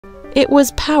It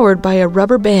was powered by a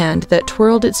rubber band that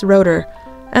twirled its rotor,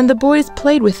 and the boys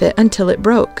played with it until it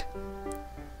broke.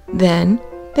 Then,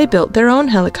 they built their own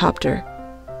helicopter.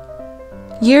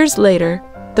 Years later,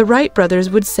 the Wright brothers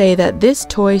would say that this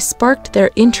toy sparked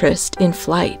their interest in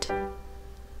flight.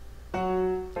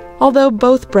 Although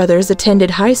both brothers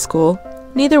attended high school,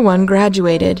 neither one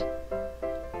graduated.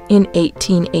 In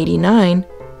 1889,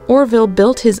 Orville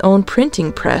built his own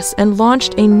printing press and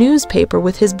launched a newspaper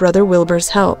with his brother Wilbur's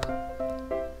help.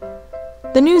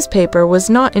 The newspaper was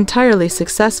not entirely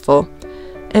successful,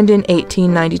 and in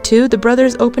 1892 the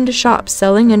brothers opened a shop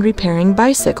selling and repairing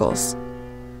bicycles.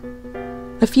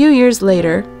 A few years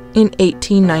later, in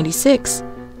 1896,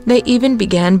 they even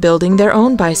began building their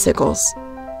own bicycles.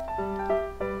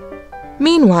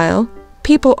 Meanwhile,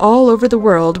 people all over the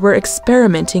world were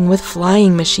experimenting with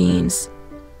flying machines.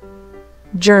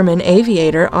 German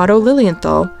aviator Otto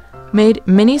Lilienthal made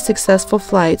many successful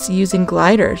flights using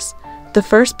gliders, the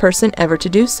first person ever to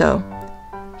do so.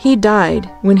 He died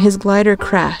when his glider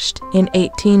crashed in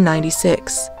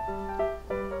 1896.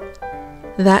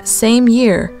 That same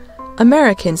year,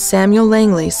 American Samuel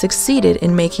Langley succeeded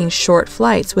in making short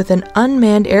flights with an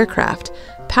unmanned aircraft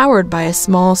powered by a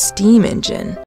small steam engine.